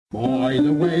Boy,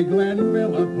 the way Glenn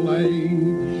Miller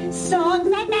played songs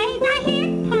that made the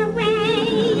hit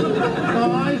parade.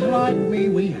 Guys like me,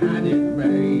 we had it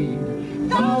made.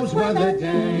 Those were the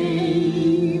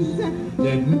days.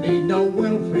 Didn't need no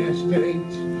welfare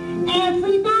state.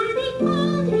 Everybody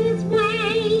pulled his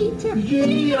weight.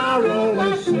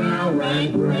 G.R.O.S. now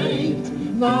ran great.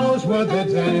 Those were the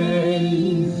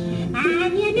days.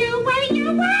 And you knew where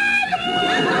you were.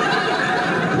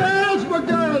 Girls were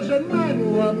girls and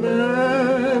men were men.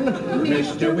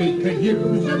 Mister, we could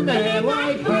use a man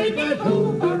like Herbert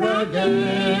Hoover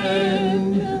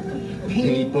again.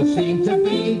 People seem to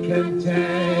be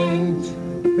content.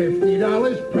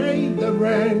 $50 paid the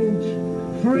rent.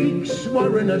 Freaks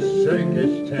were in a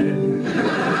circus tent.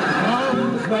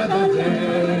 Those were the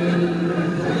days.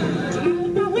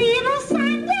 Take a little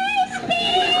Sunday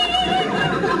speed.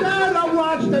 Gotta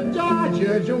watch the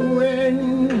Dodgers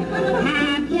win.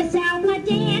 Have yourself a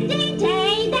dandy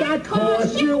day That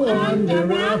cost you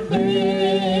under a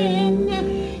fin.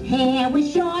 Hair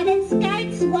was short and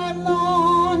skirts were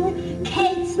long.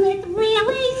 Kate Smith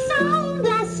really sold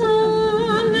the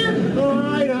song.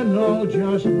 I don't know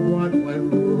just what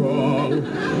went wrong.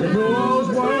 Those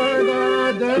were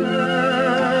the days.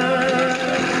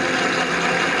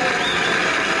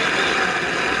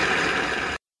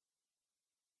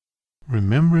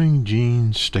 Remembering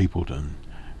Jean Stapleton.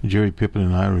 Jerry Pippin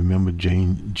and I remember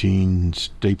Jean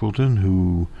Stapleton,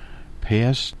 who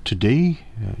passed today.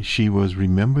 She was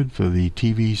remembered for the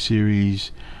TV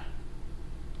series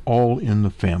All in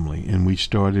the Family, and we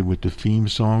started with the theme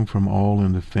song from All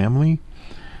in the Family.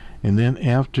 And then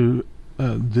after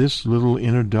this little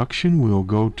introduction, we'll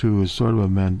go to a sort of a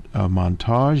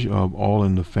montage of All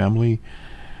in the Family,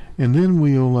 and then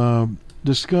we'll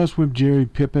discuss with Jerry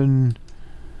Pippin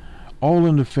All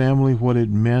in the Family, what it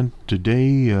meant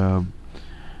today,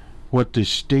 what the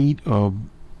state of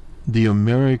the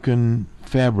American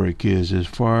fabric is as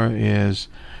far as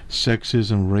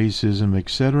sexism, racism,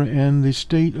 etc., and the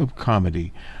state of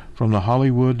comedy. From the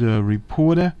Hollywood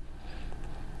Reporter,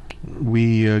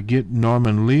 we get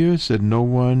Norman Lear, said no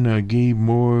one gave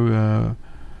more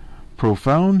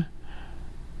profound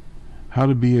how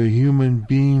to be a human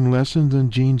being lesson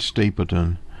than Jean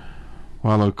Stapleton.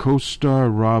 While our co-star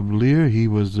Rob Reiner, he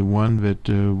was the one that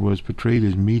was portrayed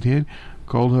as Meathead,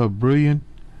 called her brilliant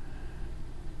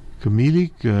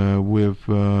comedic with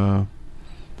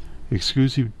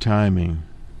exclusive timing.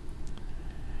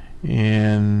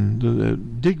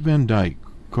 And Dick Van Dyke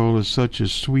called her such a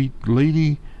sweet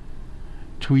lady,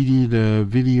 tweeted a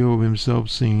video of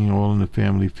himself singing All in the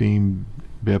Family theme.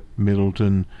 Bette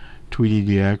Middleton tweeted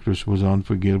the actress was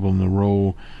unforgettable in the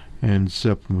role, and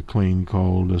Seth MacFarlane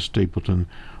called Stapleton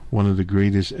one of the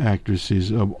greatest actresses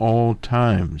of all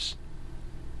times.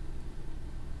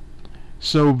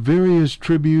 So various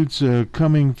tributes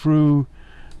coming through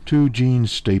to Jean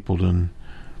Stapleton.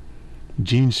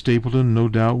 Jean Stapleton, no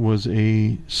doubt, was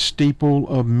a staple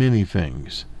of many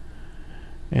things,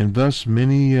 and thus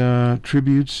many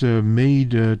tributes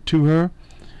made to her.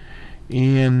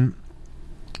 And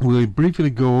we'll briefly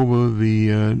go over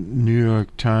the New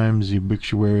York Times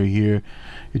obituary here.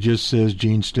 It just says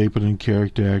Jean Stapleton,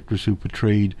 character actress who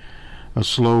portrayed a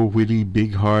slow, witty,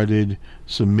 big-hearted,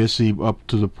 submissive,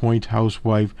 up-to-the-point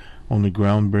housewife on the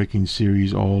groundbreaking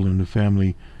series All in the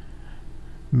Family,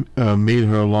 made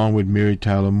her, along with Mary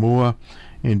Tyler Moore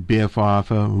and Beth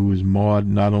Arthur, who was Maud,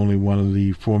 not only one of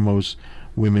the foremost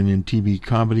women in TV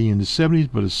comedy in the 70s,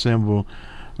 but a symbol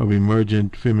of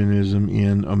emergent feminism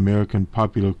in American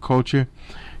popular culture.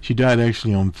 She died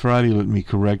actually on Friday. Let me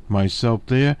correct myself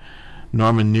there.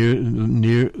 Norman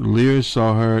Lear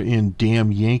saw her in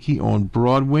Damn Yankee on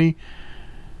Broadway.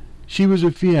 She was a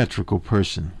theatrical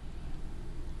person.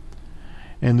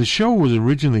 And the show was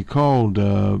originally called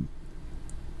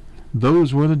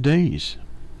Those Were the Days.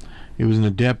 It was an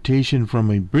adaptation from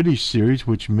a British series,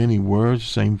 which many were.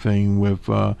 Same thing with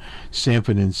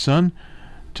Sanford and Son.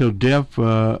 Till Death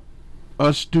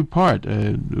Us Do Part.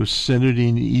 It was centered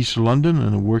in East London,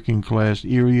 in a working class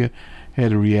area,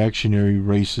 had a reactionary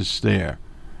racist there.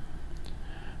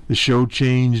 The show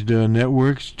changed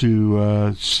networks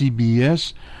to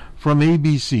CBS from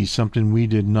ABC, something we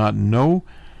did not know.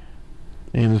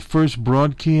 And the first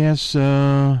broadcast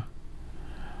in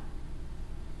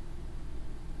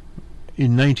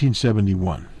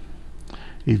 1971.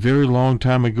 A very long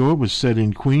time ago. It was set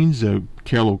in Queens.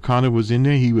 Carol O'Connor was in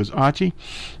there. He was Archie.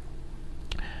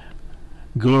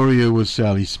 Gloria was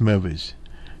Sally Smithers.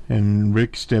 And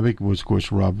Rick Stevick was, of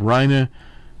course, Rob Reiner.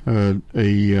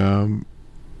 A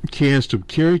cast of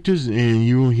characters, and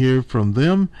you will hear from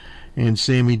them and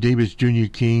Sammy Davis Jr.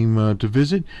 came to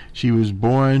visit. She was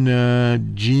born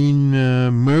Jean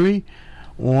Murray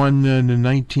on the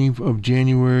 19th of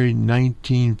January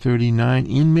 1939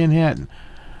 in Manhattan.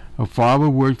 Her father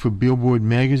worked for Billboard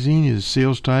magazine as a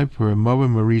sales type. Her mother,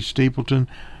 Marie Stapleton,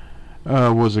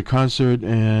 was a concert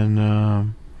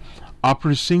and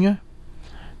opera singer.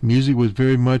 Music was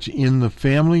very much in the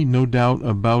family, no doubt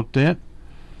about that.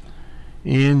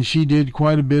 And she did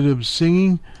quite a bit of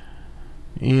singing.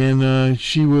 And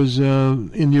she was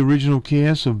in the original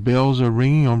cast of Bells Are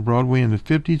Ringing on Broadway in the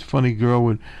 50s. Funny Girl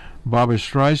with Barbra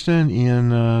Streisand in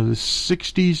the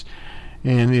 60s.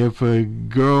 And If a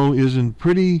Girl Isn't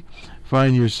Pretty,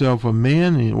 Find Yourself a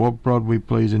Man, in Off Broadway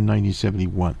plays in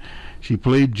 1971. She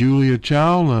played Julia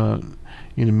Child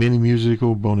in a mini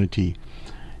musical Bonity.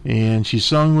 And she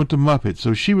sung with the Muppets.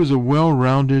 So she was a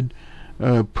well-rounded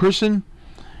person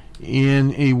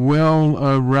and a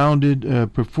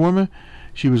well-rounded performer.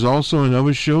 She was also in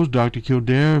other shows, Dr.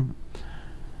 Kildare,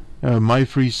 My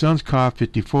Three Sons, Car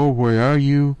 54, Where Are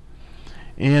You,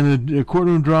 and the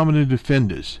courtroom drama The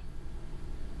Defenders.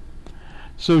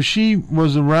 So she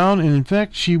was around, and in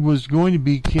fact she was going to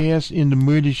be cast in The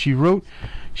Murder, She Wrote.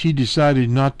 She decided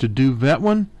not to do that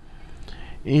one,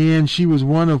 and she was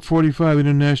one of 45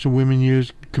 International Women's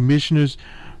Years commissioners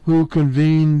who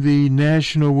convened the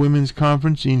National Women's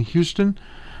Conference in Houston.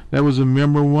 That was a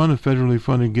member one, a federally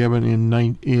funded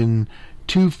gathering in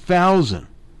 2000.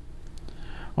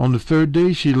 On the third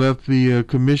day, she left the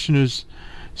commissioners'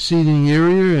 seating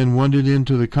area and wandered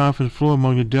into the conference floor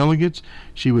among the delegates.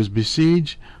 She was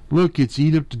besieged. "Look, it's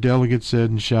Edith," the delegate said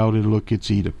and shouted, "Look, it's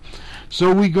Edith."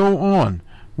 So we go on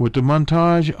with the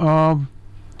montage of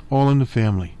All in the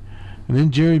Family. And then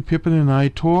Jerry Pippin and I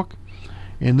talk,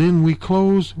 and then we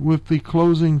close with the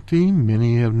closing theme.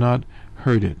 Many have not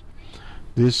heard it.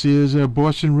 This is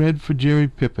Boston Red for Jerry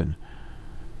Pippin.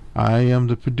 I am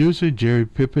the producer. Jerry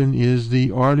Pippin is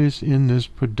the artist in this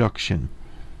production.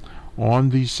 On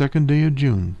the 2nd day of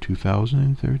June,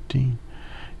 2013.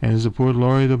 And as the poet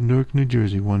laureate of Newark, New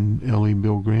Jersey, one L.E.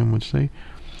 Bill Graham would say,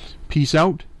 peace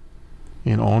out,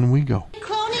 and on we go. Daddy,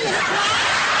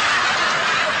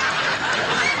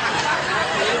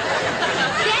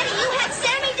 you had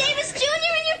Sammy Davis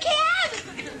Jr. in your cab?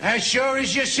 As sure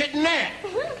as you're sitting there.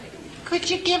 Could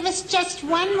you give us just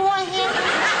one more hint?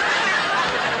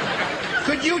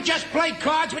 Could you just play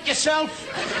cards with yourself?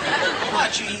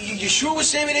 What, you sure it was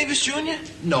Sammy Davis Jr.?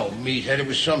 No, meathead, it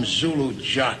was some Zulu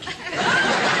jock.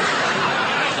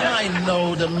 I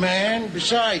know the man.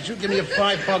 Besides, you give me a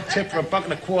 $5 tip for a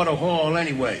 $1.25 haul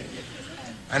anyway.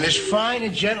 And as fine a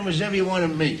gentleman as ever you want to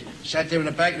meet. Sat there in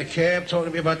the back of the cab talking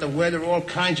to me about the weather, all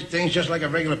kinds of things, just like a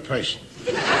regular person.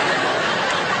 In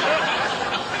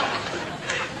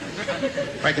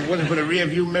fact, if it wasn't for the rear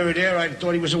view mirror there, I'd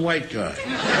thought he was a white guy.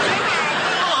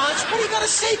 What do you gotta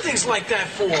say things like that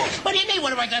for? What do you mean, what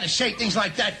have I got to say things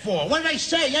like that for? What did I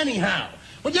say, anyhow?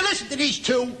 When you listen to these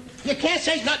two, you can't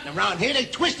say nothing around here. They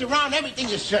twist around everything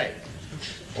you say.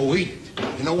 Oh, Edith,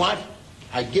 you know what?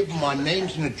 I give him our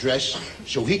names and address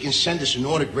so he can send us an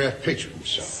autographed picture of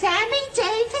himself. Sammy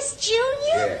Davis Jr.?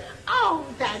 Yeah. Oh,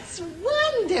 that's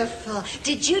wonderful.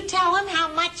 Did you tell him how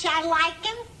much I like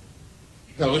him?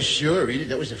 Oh, sure, Edith.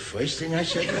 That was the first thing I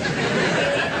said.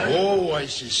 Oh, I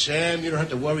said, Sam, you don't have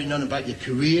to worry none about your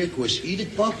career, because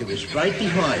Edith Bunker is right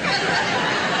behind you.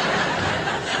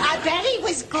 I bet he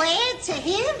was glad to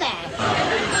hear that.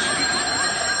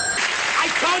 I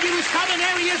told you he was coming.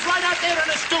 There he is, right out there on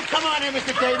the stoop. Come on here,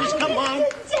 Mr. Davis. Come on.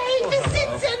 Mr. Davis,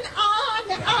 it's an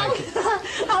honor.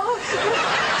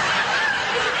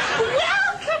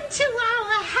 Welcome to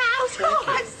our house. Oh,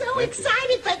 I'm so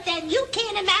excited, but then you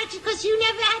can't imagine because you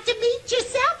never had to meet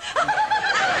yourself.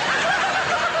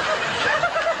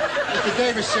 Mr.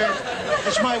 Davis, sir,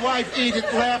 it's my wife,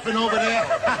 Edith, laughing over there.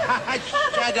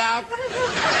 Shut up.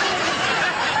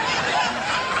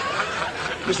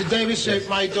 Mr. Davis,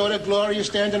 my daughter, Gloria,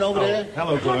 standing over there.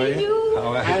 Hello, Gloria. How are you?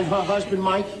 And her husband,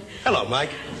 Mike. Hello,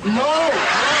 Mike. No!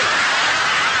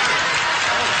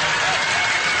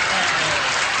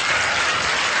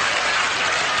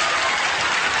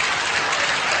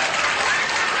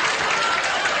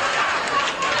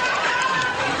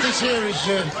 This here is,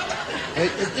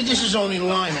 this is only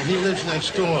Lionel. He lives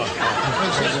next door.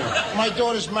 My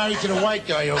daughter's married to the white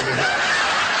guy over there.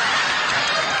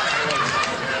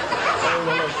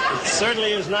 It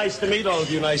certainly is nice to meet all of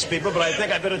you nice people, but I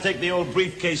think I better take the old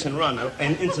briefcase and run.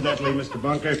 And incidentally, Mr.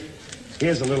 Bunker,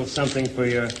 here's a little something for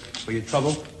your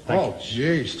trouble. Oh,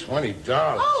 jeez, $20.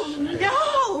 Oh,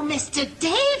 no. Oh, Mr.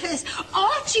 Davis,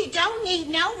 Archie don't need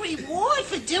no reward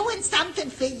for doing something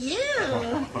for you.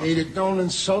 Edith, don't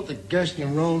insult the guest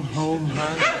in your own home,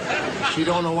 huh? She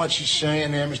don't know what she's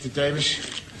saying there, Mr. Davis.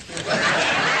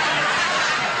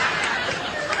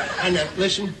 And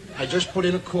listen, I just put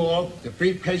in a call. The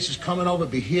briefcase is coming over.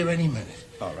 Be here any minute.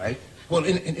 All right. Well,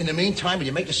 in the meantime, will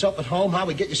you make yourself at home, huh?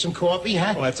 We get you some coffee,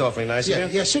 huh? Well, that's awfully nice of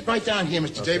you. Yeah, sit right down here,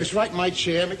 Mr. Davis, right in my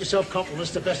chair. Make yourself comfortable.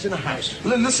 It's the best in the house.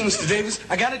 Listen, Mr. Davis,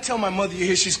 I gotta tell my mother you're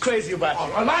here. She's crazy about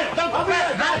you. All right, don't come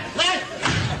here,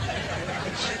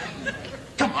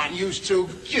 Come on, you two.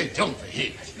 You don't for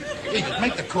Edith. Edith,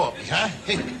 make the coffee, huh?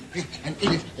 And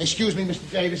Edith, excuse me,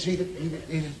 Mr. Davis,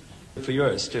 Edith. For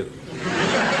yours, too.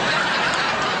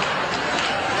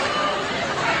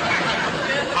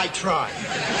 I try.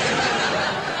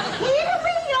 Here we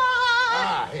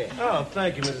are. Here. Oh,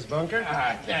 thank you, Mrs. Bunker.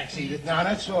 Thanks, Edith. No,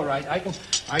 that's all right. I can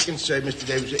say, Mr.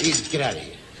 Davis, Edith, get out of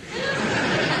here.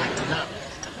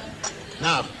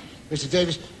 Now, Mr.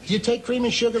 Davis, do you take cream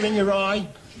and sugar in your eye?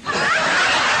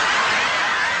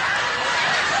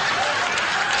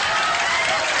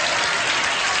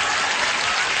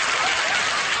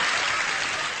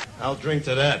 I'll drink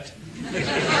to that.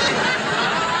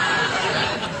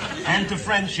 And to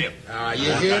friendship.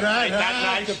 You hear that? Ain't that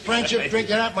nice? To friendship, drink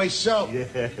it out myself. Yeah.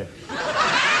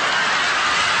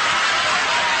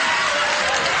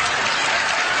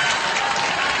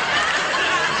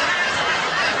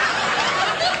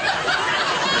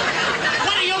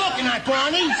 What are you looking at,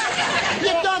 Barney?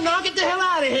 You're done now. Get the hell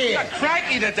out of here. You're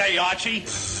cranky today, Archie.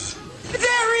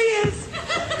 There he is!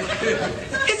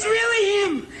 It's really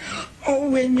him!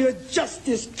 Oh, and you're just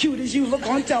as cute as you look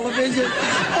on television.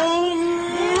 Oh,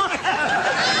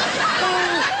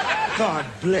 God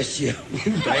bless you.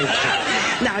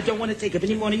 Now, I don't want to take up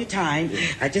any more of your time.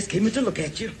 I just came in to look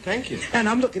at you. Thank you. And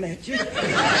I'm looking at you.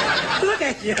 Look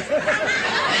at you.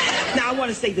 Now, I want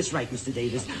to say this right, Mr.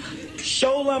 Davis.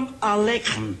 Sholem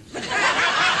Aleichem.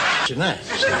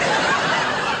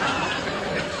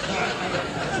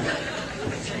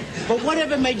 But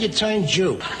whatever made you turn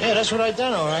Jew? Yeah, that's what I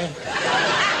done, all right.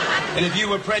 And if you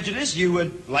were prejudiced, you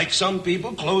would, like some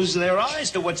people, close their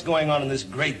eyes to what's going on in this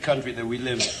great country that we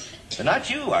live in. But not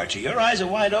you, Archie. Your eyes are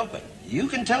wide open. You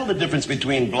can tell the difference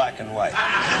between black and white.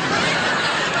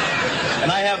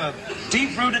 And I have a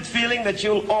deep-rooted feeling that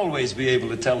you'll always be able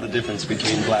to tell the difference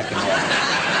between black and white.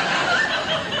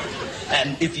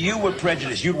 And if you were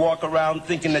prejudiced, you'd walk around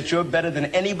thinking that you're better than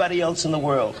anybody else in the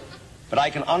world. But I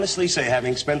can honestly say,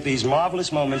 having spent these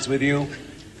marvelous moments with you,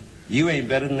 you ain't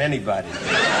better than anybody.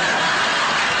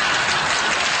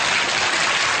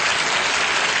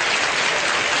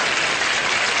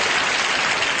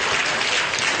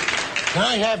 Can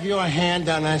I have your hand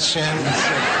on that sandwich?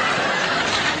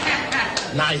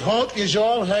 And I hope you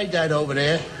all heard that over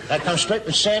there. That comes straight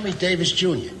from Sammy Davis,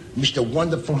 Jr., Mr.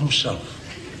 Wonderful himself.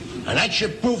 And that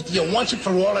should prove to you once and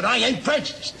for all that I ain't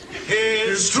prejudiced.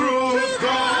 His truth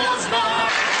goes by.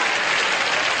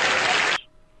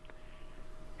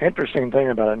 Interesting thing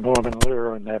about Norman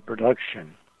Lear and that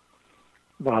production,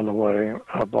 by the way,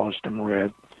 of Boston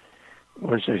Red,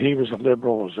 was that he was a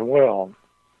liberal as well.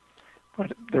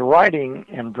 But the writing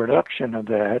and production of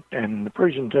that and the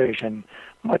presentation,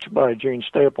 much by Jean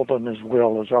Stapleton as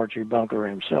well as Archie Bunker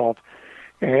himself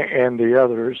and the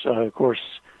others, of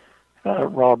course,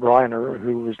 Rob Reiner,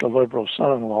 who was the liberal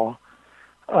son-in-law,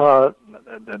 the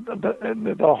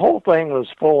whole thing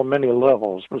was full of many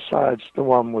levels besides the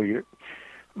one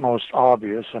most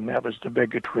obvious, and that was the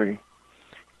bigotry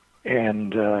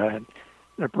and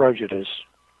the prejudice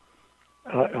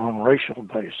on a racial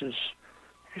basis.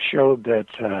 It showed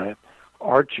that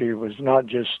Archie was not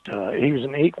just, he was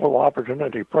an equal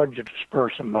opportunity prejudice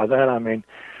person. By that I mean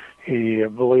he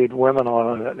believed women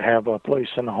ought to have a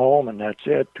place in the home, and that's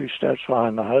it, 2 steps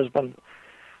behind the husband.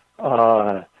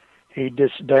 He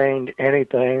disdained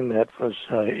anything that was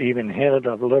even hinted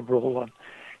of liberal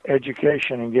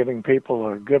education and giving people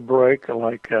a good break,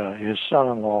 like his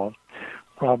son-in-law,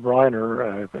 Rob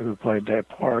Reiner, who played that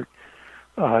part,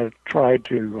 tried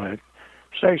to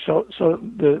say. So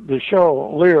the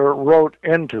show, Lear wrote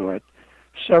into it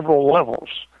several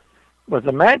levels. But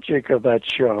the magic of that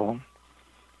show,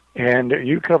 and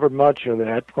you covered much of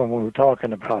that when we were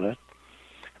talking about it,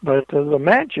 but the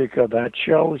magic of that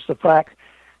show is the fact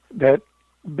that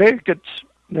bigots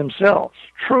themselves,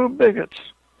 true bigots,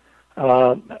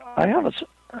 I have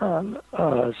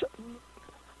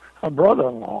a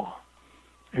brother-in-law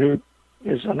who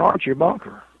is an Archie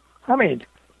Bunker. I mean,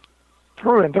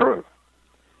 through and through.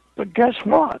 But guess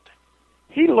what?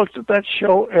 He looked at that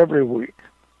show every week.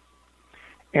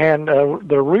 And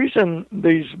the reason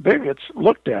these bigots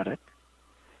looked at it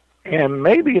and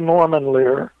maybe Norman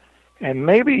Lear, and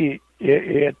maybe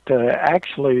it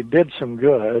actually did some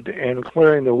good in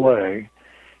clearing the way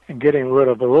and getting rid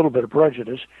of a little bit of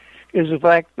prejudice, is the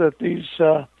fact that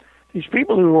these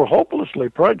people who were hopelessly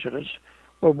prejudiced